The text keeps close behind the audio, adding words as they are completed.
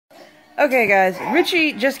Okay, guys,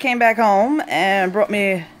 Richie just came back home and brought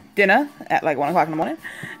me dinner at like 1 o'clock in the morning.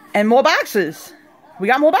 And more boxes. We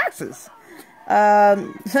got more boxes.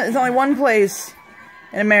 There's only one place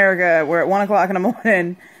in America where at 1 o'clock in the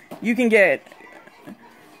morning you can get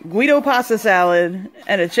Guido pasta salad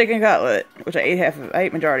and a chicken cutlet, which I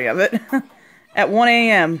ate majority of it, at 1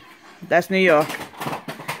 a.m. That's New York.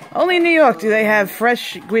 Only in New York do they have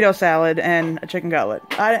fresh Guido salad and a chicken cutlet.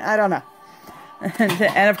 I don't know.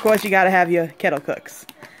 And of course you gotta have your kettle cooks.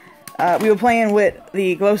 We were playing with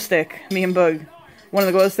the glow stick, me and Boog. One of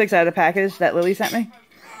the glow sticks out of the package that Lily sent me.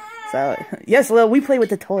 So, yes, Lil, we play with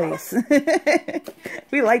the toys.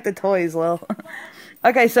 We like the toys, Lil.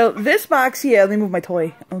 Okay, so this box here, let me move my toy.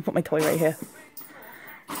 I'm gonna put my toy right here.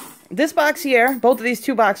 This box here, both of these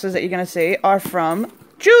two boxes that you're gonna see are from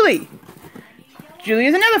Julie. Julie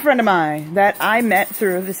is another friend of mine that I met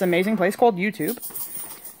through this amazing place called YouTube.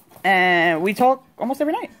 And we talk almost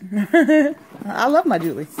every night. I love my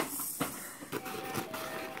Julie.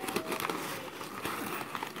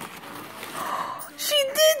 She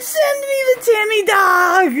did send me the Tammy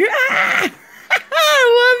dog. Ah! I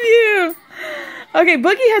love you. Okay,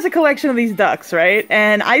 Boogie has a collection of these ducks, right?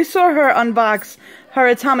 And I saw her unbox her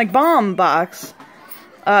Atomic Balm box.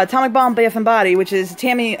 Atomic Balm Bath and Body, which is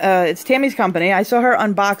Tammy, it's Tammy's company. I saw her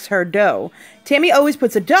unbox her dough. Tammy always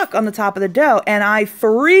puts a duck on the top of the dough, and I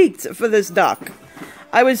freaked for this duck.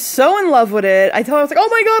 I was so in love with it. I told her, I was like, oh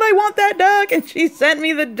my god, I want that duck, and she sent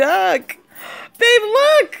me the duck. Babe,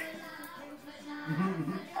 look!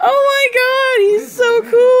 Oh my god, he's so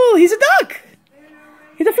cool. He's a duck.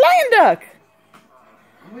 He's a flying duck.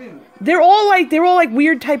 They're all like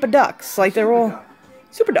weird type of ducks. Like they're all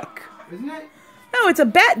super duck. Isn't it? No, it's a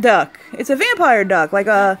bat duck. It's a vampire duck, like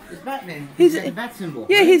a. It's Batman. He's got a bat symbol.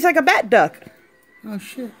 Yeah, right? He's like a bat duck. Oh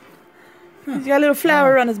shit! Huh. He's got a little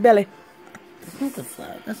flower on his belly. That's not the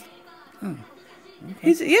flower. That's. Oh.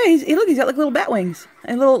 He's Okay. look, he's got like little bat wings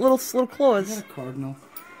and little claws. Is that a cardinal?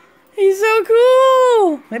 He's so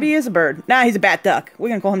cool. Maybe he is a bird. Nah, he's a bat duck. We're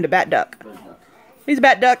gonna call him the bat duck. He's a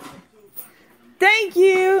bat duck. Thank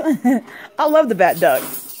you. I love the bat duck.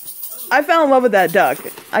 I fell in love with that duck.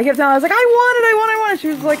 I kept telling her, I was like, I want it. She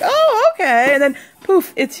was like, oh, okay. And then,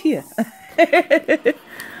 poof, it's here.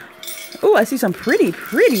 Ooh, I see some pretty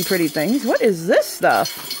things. What is this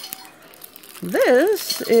stuff?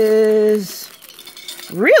 This is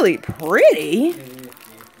really pretty.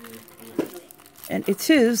 And it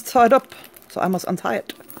is tied up, so I must untie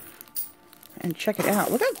it. And check it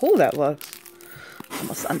out. Look how cool that looks. I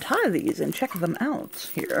must untie these and check them out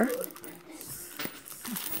here.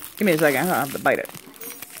 Give me a second, I don't have to bite it.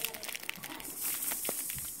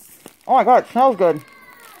 Oh my god, it smells good.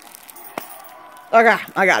 Okay,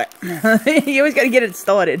 I got it. You always gotta get it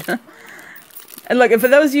started. And look, and for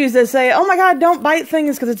those of you that say, oh my god, don't bite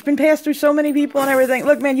things because it's been passed through so many people and everything.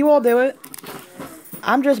 Look, man, you all do it.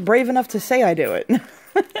 I'm just brave enough to say I do it.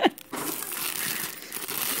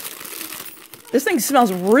 This thing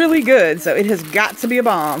smells really good, so it has got to be a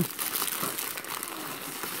bomb.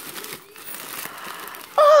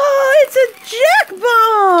 It's a Jack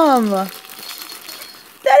bomb!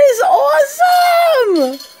 That is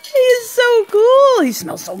awesome! He is so cool! He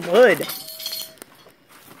smells so good.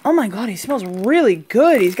 Oh my god, he smells really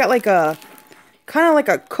good. He's got like a, kind of like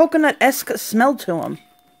a coconut-esque smell to him.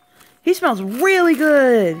 He smells really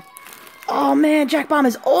good. Oh man, Jack bomb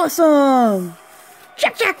is awesome!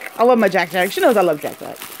 Jack! I love my Jack. She knows I love Jack.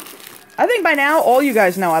 I think by now, all you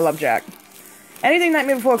guys know I love Jack. Anything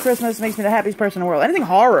Nightmare Before Christmas makes me the happiest person in the world. Anything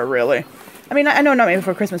horror, really. I mean, I know Nightmare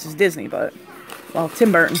Before Christmas is Disney, but... Well,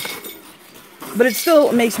 Tim Burton. But it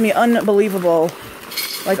still makes me unbelievable...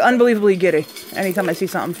 Like, unbelievably giddy. Anytime I see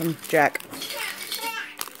something from Jack.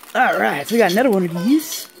 Alright, so we got another one of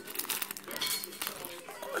these.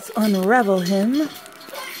 Let's unravel him.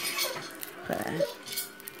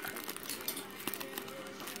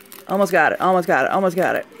 Almost got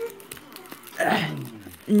it.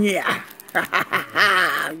 Yeah.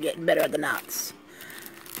 I'm getting better at the knots.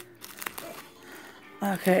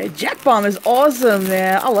 Okay, Jack bomb is awesome,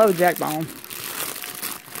 man. I love Jack bomb.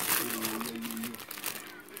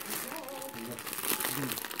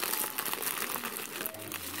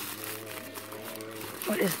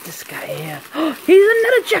 What is this guy here? He's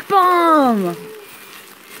another Jack bomb!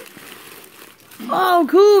 Oh,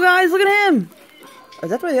 cool, guys. Look at him. Is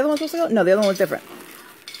that where the other one's supposed to go? No, the other one's different.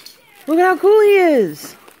 Look at how cool he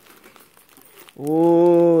is.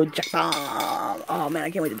 Oh, Jack bomb. Oh, man, I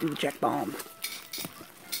can't wait to do the Jack bomb.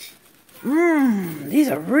 These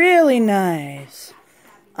are really nice.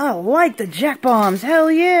 I like the Jack bombs.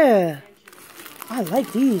 Hell yeah. I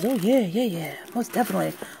like these. Oh, yeah, yeah, yeah. Most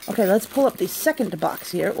definitely. Okay, let's pull up the second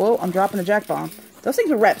box here. Whoa, I'm dropping a jack bomb. Those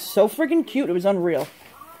things are wrapped so freaking cute. It was unreal.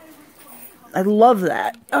 I love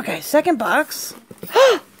that. Okay, second box.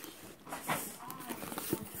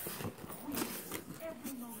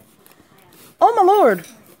 Oh, my lord.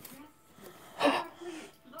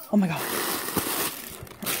 Oh, my God.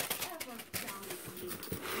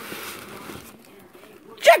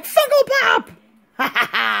 Jack Funko Pop!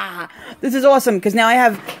 This is awesome, because now I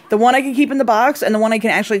have the one I can keep in the box and the one I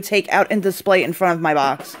can actually take out and display in front of my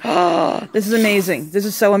box. This is amazing. This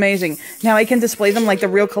is so amazing. Now I can display them like the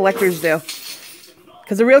real collectors do.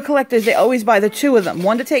 Because the real collectors, they always buy the two of them.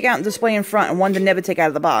 One to take out and display in front, and one to never take out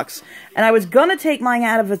of the box. And I was gonna take mine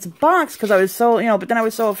out of its box, because I was so, but then I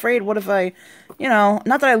was so afraid, what if I, not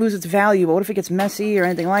that I lose its value, but what if it gets messy or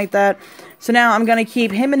anything like that? So now I'm gonna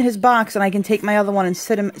keep him in his box, and I can take my other one and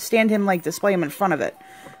stand him, like, display him in front of it.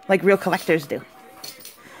 Like real collectors do.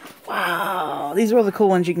 Wow, these are all the cool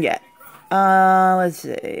ones you can get. Let's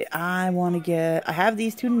see, I have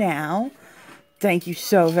these two now. Thank you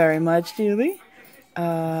so very much, Julie.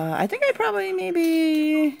 I think I probably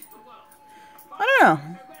maybe, I don't know.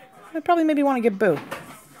 I probably maybe want to get Boo.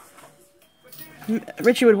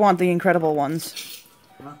 Richie would want the Incredible ones.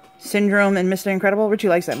 Syndrome and Mr. Incredible. Richie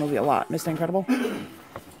likes that movie a lot. Mr. Incredible.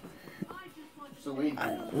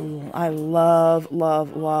 I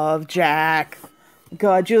love Jack.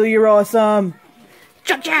 God, Julie, you're awesome.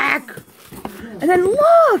 Jack! And then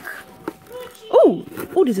look! Ooh,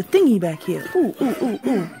 there's a thingy back here. Ooh.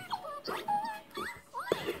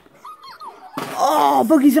 Oh,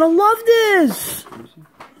 Boogie's gonna love this!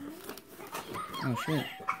 Oh, shit.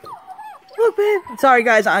 Look, babe. Sorry,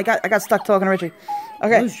 guys. I got stuck talking to Richie.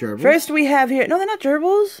 Okay, first we have here... No, they're not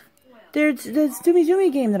gerbils. They're the Zoomy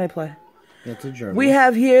Zoomy game that I play. That's a gerbil. We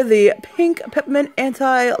have here the pink peppermint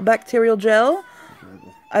antibacterial gel.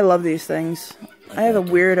 I love these things. I have a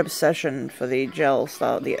weird obsession for the gel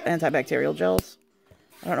style, the antibacterial gels.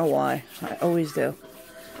 I don't know why. I always do.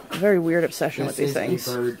 A very weird obsession with these things.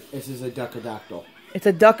 This is a duckadactyl. It's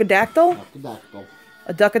a duckadactyl? Duckadactyl.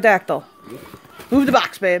 A duckadactyl. Yep. Move the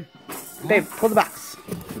box, babe. Babe, pull the box.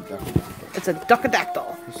 It's a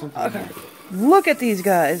duckadactyl. Okay. Look at these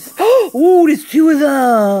guys. Ooh, there's two of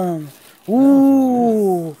them.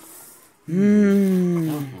 Ooh.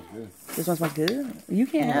 Mmm. This one smells good. You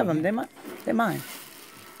can't have them. They're mine.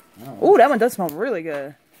 Ooh, that one does smell really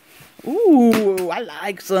good. Ooh, I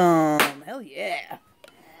like some. Hell yeah.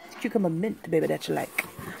 Cucumber mint, baby, that you like.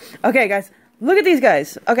 Okay, guys. Look at these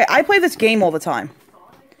guys. Okay, I play this game all the time.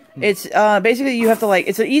 It's, basically you have to, like,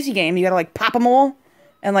 it's an easy game. You gotta, like, pop them all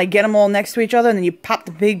and, like, get them all next to each other, and then you pop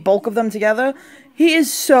the big bulk of them together. He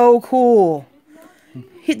is so cool.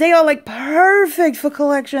 They are, like, perfect for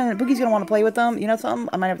collection. Boogie's gonna want to play with them. You know something?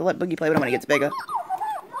 I might have to let Boogie play with him when he gets bigger.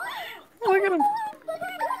 Oh, look at him.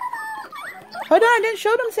 Hold on, I didn't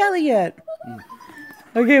show them Sally yet.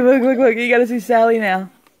 Okay, look. You gotta see Sally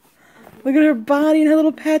now. Look at her body and her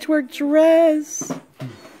little patchwork dress.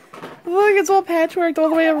 Look, it's all patchworked all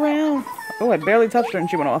the way around. Oh, I barely touched her and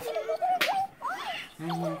she went off.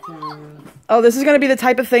 Oh, this is going to be the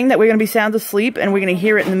type of thing that we're going to be sound asleep and we're going to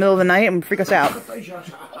hear it in the middle of the night and freak us out.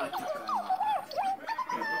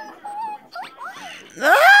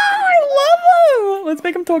 Ah, I love them! Let's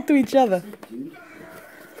make them talk to each other.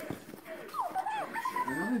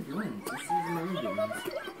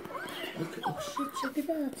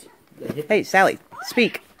 Hey, Sally,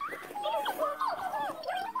 speak.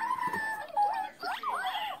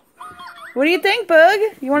 What do you think,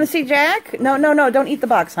 Boog? You want to see Jack? No, don't eat the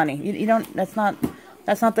box, honey. You don't, that's not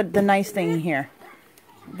the nice thing here.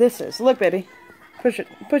 This is. Look, baby. Push it,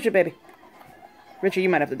 baby. Richie, you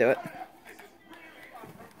might have to do it.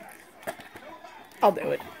 I'll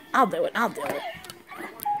do it.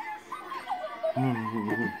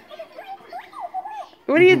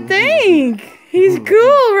 What do you think? He's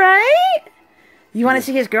cool, right? You want to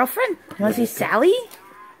see his girlfriend? You want to see Sally?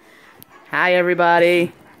 Hi,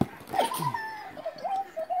 everybody.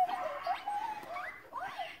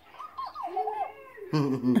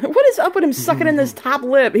 What is up with him sucking in this top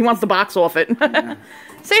lip? He wants the box off it.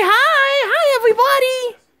 Say hi,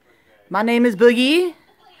 everybody. My name is Boogie.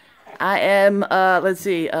 I am, let's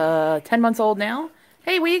see, 10 months old now.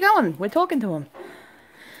 Hey, where you going? We're talking to him.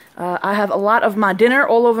 I have a lot of my dinner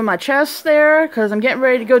all over my chest there, because I'm getting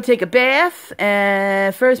ready to go take a bath.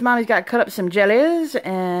 And first, Mommy's got to cut up some jellies,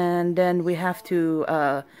 and then we have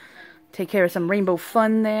to, take care of some rainbow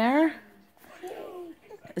fun there.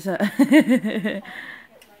 So and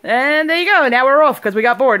there you go. Now we're off because we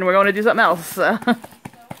got bored and we're going to do something else.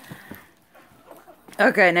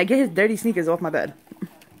 Okay, now get his dirty sneakers off my bed.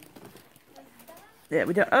 Yeah,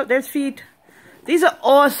 we don't. Oh, there's feet. These are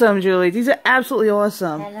awesome, Julie. These are absolutely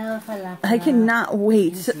awesome. Hello. I cannot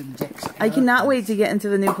wait. I cannot wait to get into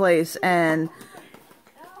the new place and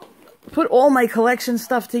put all my collection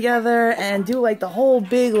stuff together and do like the whole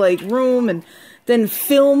big like room and then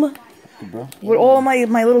film with all my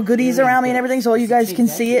little goodies around me and everything so you guys can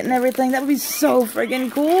see it and everything. That would be so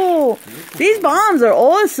friggin' cool. These bombs are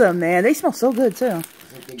awesome, man. They smell so good too.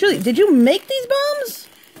 Julie, did you make these bombs?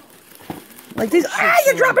 Like these? Ah,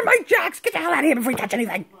 you're dropping my jacks! Get the hell out of here before you touch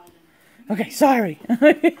anything. Okay, sorry.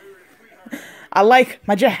 I like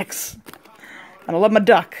my jacks. And I love my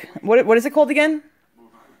duck. What is it called again?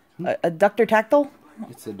 A ductor-tactyl?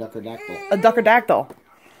 It's a duckerdactyl. A duckerdactyl.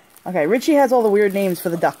 Okay, Richie has all the weird names for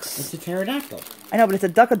the ducks. It's a pterodactyl. I know, but it's a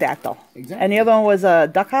duckadactyl. Exactly. And the other one was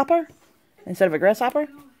a duckhopper instead of a grasshopper?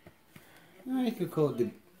 I could call it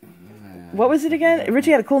the... What was it again?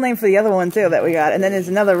 Richie had a cool name for the other one, too, that we got. And then there's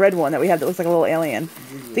another red one that we have that looks like a little alien.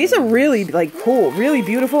 These are really, like, cool. Really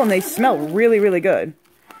beautiful, and they smell really, really good.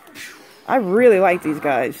 I really like these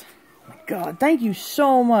guys. Oh my God, thank you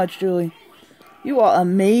so much, Julie. You are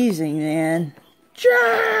amazing, man.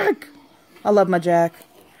 Jack! I love my Jack.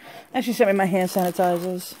 And she sent me my hand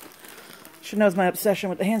sanitizers. She knows my obsession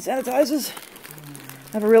with the hand sanitizers.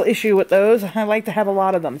 I have a real issue with those. I like to have a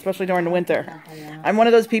lot of them, especially during the winter. I'm one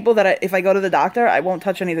of those people that if I go to the doctor, I won't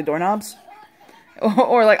touch any of the doorknobs.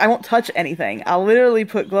 Or like, I won't touch anything. I'll literally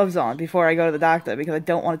put gloves on before I go to the doctor because I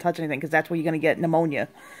don't want to touch anything because that's where you're going to get pneumonia.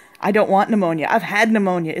 I don't want pneumonia. I've had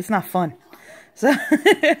pneumonia. It's not fun. So,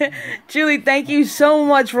 Julie, thank you so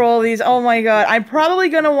much for all these. Oh my God. I'm probably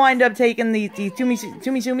going to wind up taking the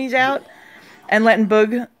Tumi-Sumis out and letting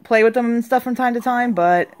Boog play with them and stuff from time to time,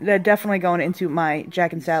 but they're definitely going into my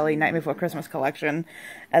Jack and Sally Night Before Christmas collection,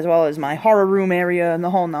 as well as my horror room area and the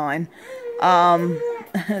whole nine.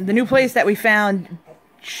 The new place that we found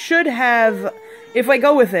should have, if I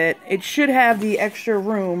go with it, it should have the extra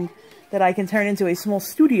room that I can turn into a small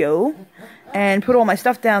studio and put all my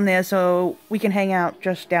stuff down there so we can hang out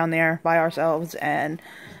just down there by ourselves and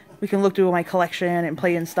we can look through my collection and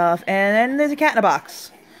play and stuff. And then there's a cat in a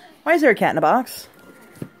box. Why is there a cat in a box?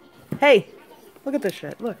 Hey, look at this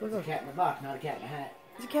shit. Look. A cat in a box, not a cat in a hat.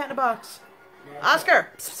 There's a cat in a box. Oscar!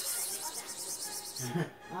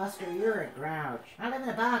 Oscar, you're a grouch. I live in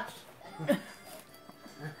a box.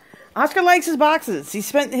 Oscar likes his boxes. He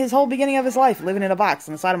spent his whole beginning of his life living in a box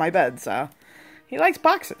on the side of my bed, so he likes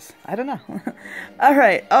boxes. I don't know. All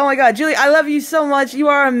right. Oh my God, Julie, I love you so much. You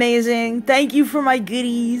are amazing. Thank you for my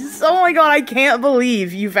goodies. Oh my God, I can't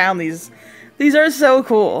believe you found these. These are so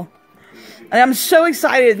cool. And I'm so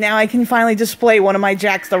excited now I can finally display one of my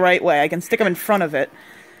jacks the right way. I can stick them in front of it.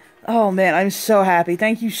 Oh man, I'm so happy.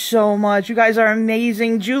 Thank you so much. You guys are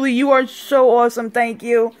amazing. Julie, you are so awesome. Thank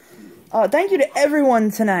you. Thank you to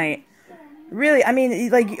everyone tonight. Really, I mean,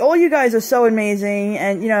 like, all you guys are so amazing.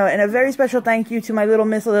 And, you know, and a very special thank you to my little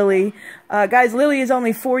Miss Lily. Guys, Lily is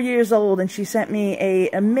only 4 years old, and she sent me an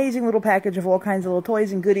amazing little package of all kinds of little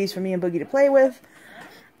toys and goodies for me and Boogie to play with.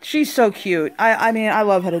 She's so cute. I mean, I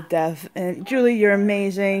love her to death. And, Julie, you're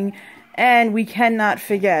amazing. And we cannot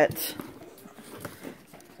forget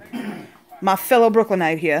my fellow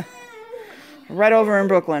Brooklynite here. Right over in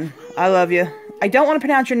Brooklyn. I love you. I don't want to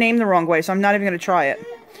pronounce your name the wrong way, so I'm not even going to try it.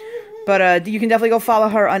 But you can definitely go follow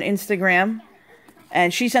her on Instagram.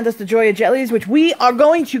 And she sent us the Joy of Jellies, which we are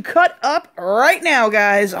going to cut up right now,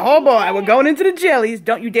 guys. Oh boy, we're going into the jellies.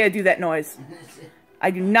 Don't you dare do that noise. I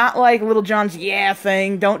do not like Little John's yeah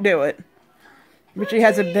thing. Don't do it. Richie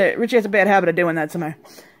has a bad habit of doing that to me.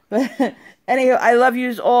 But anyhow, I love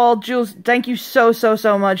you all. Jules, thank you so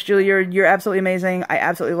much, Julie. You're absolutely amazing. I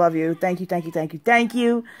absolutely love you. Thank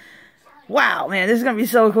you. Wow, man, this is going to be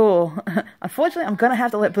so cool. Unfortunately, I'm going to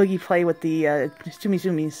have to let Boogie play with the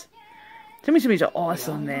Tumi-Sumis. Tumi-Sumis are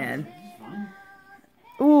awesome, man.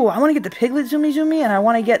 Ooh, I want to get the Piglet Tsumi-Tsumi, and I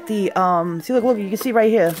want to get the, see, look, you can see right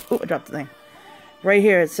here. Ooh, I dropped the thing. Right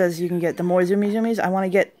here, it says you can get the more Tsumi-Tsumis. I want to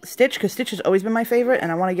get Stitch, because Stitch has always been my favorite,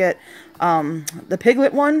 and I want to get, the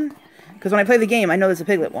Piglet one, because when I play the game, I know there's a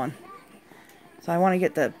Piglet one. So I want to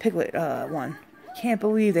get the Piglet, one. Can't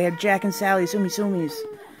believe they have Jack and Sally Tsumi-Tsumis.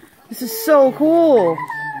 This is so cool.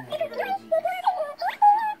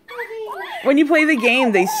 When you play the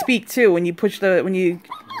game, they speak too. When you push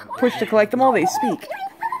to collect them all, they speak.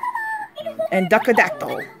 And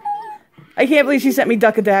Duckadactyl. I can't believe she sent me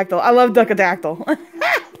Duckadactyl. I love Duckadactyl.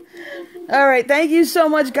 Alright, thank you so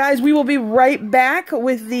much, guys. We will be right back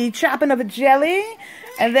with the chopping of a jelly.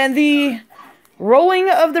 And then the rolling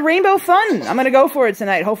of the rainbow fun. I'm going to go for it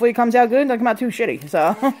tonight. Hopefully it comes out good. It doesn't come out too shitty.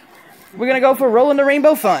 So, we're going to go for rolling the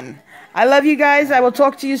rainbow fun. I love you guys. I will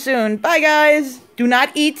talk to you soon. Bye, guys. Do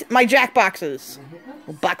not eat my jack boxes.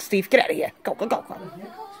 Box thief, get out of here. Go, go, go,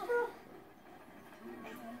 go.